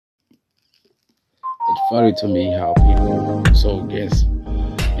It's funny to me how people are so against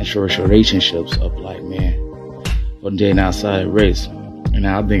interracial relationships of black men from dating outside race. And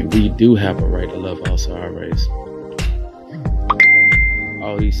I think we do have a right to love outside our race.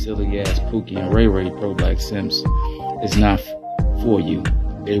 All these silly ass Pookie and Ray Ray pro-black simps is not for you.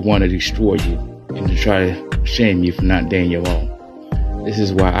 They want to destroy you and to try to shame you for not dating your own. This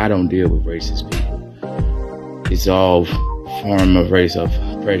is why I don't deal with racist people. It's all form of race of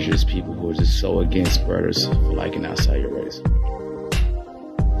prejudiced people who are just so against brothers for liking outside your race.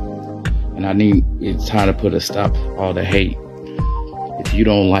 And I need, it's time to put a stop to all the hate. If you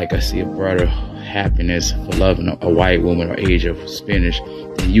don't like, I see a brother happiness for loving a white woman or age of spinach,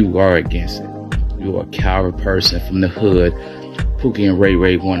 then you are against it. You are a coward person from the hood. Pookie and Ray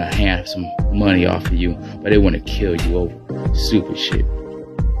Ray want to have some money off of you, but they want to kill you over stupid shit.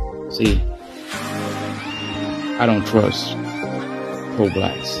 See, I don't trust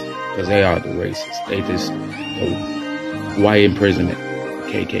pro-blacks because they are the racists. They just white imprisonment,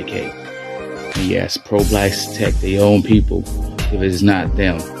 KKK. And yes, pro-blacks protect their own people. If it's not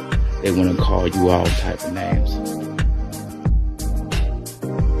them, they want to call you all type of names.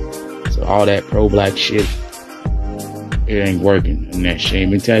 So all that pro-black shit, it ain't working. And that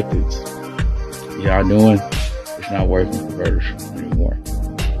shaming tactics y'all doing, it's not working for brothers anymore.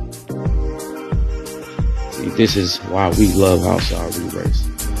 See, this is why we love outside race.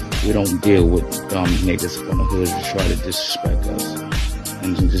 We don't deal with dumb niggas from the hood to try to disrespect us.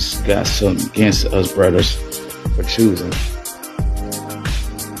 And just got something against us brothers for choosing.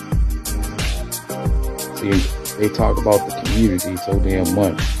 See, they talk about the community so damn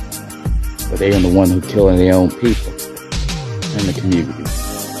much, but they are the one who killing their own people in the community.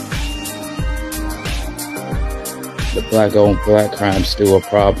 The black-owned black crime is still a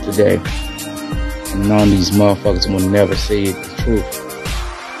problem today, and none of these motherfuckers will never say the truth.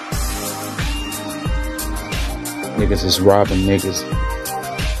 Niggas is robbing niggas,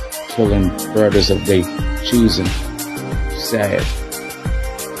 killing brothers of they choosing. Sad.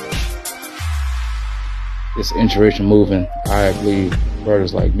 This interracial movement, I believe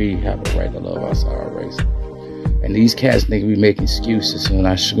brothers like me have a right to love outside our race. And these cats nigga be making excuses when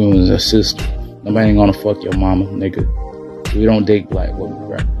I screw their sister. Nobody ain't gonna fuck your mama, nigga. We don't date black women,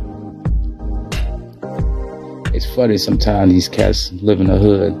 right? It's funny sometimes these cats live in the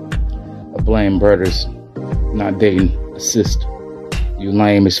hood or blame brothers not dating a sister. You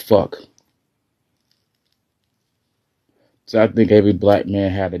lame as fuck. So I think every black man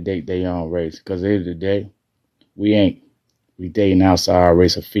had to date their own race. Because at the end of the day, we ain't. We dating outside our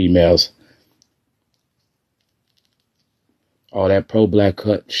race of females. All that pro-black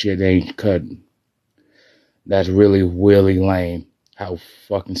cut shit ain't cutting. That's really lame. How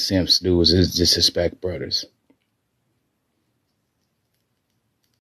fucking simps do is disrespect brothers.